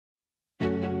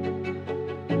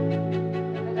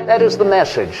That is the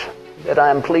message that I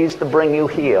am pleased to bring you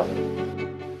here.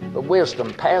 The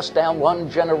wisdom passed down one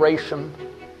generation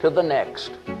to the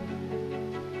next.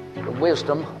 The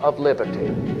wisdom of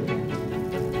liberty.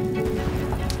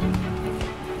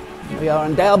 We are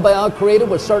endowed by our Creator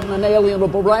with certain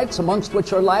inalienable rights, amongst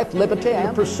which are life, liberty, and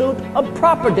the pursuit of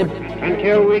property.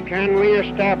 Until we can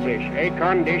reestablish a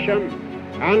condition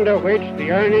under which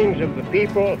the earnings of the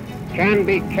people can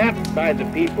be kept by the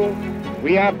people,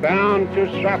 we are bound to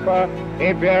suffer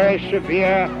a very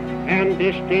severe and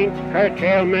distinct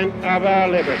curtailment of our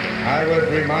liberty. I would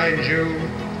remind you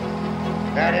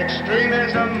that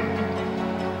extremism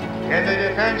in the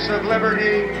defense of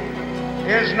liberty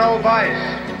is no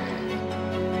vice.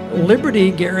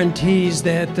 Liberty guarantees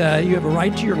that you have a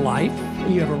right to your life,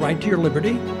 and you have a right to your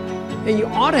liberty, and you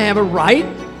ought to have a right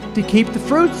to keep the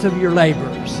fruits of your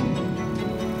labors.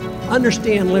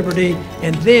 Understand liberty,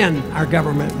 and then our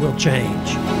government will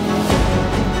change.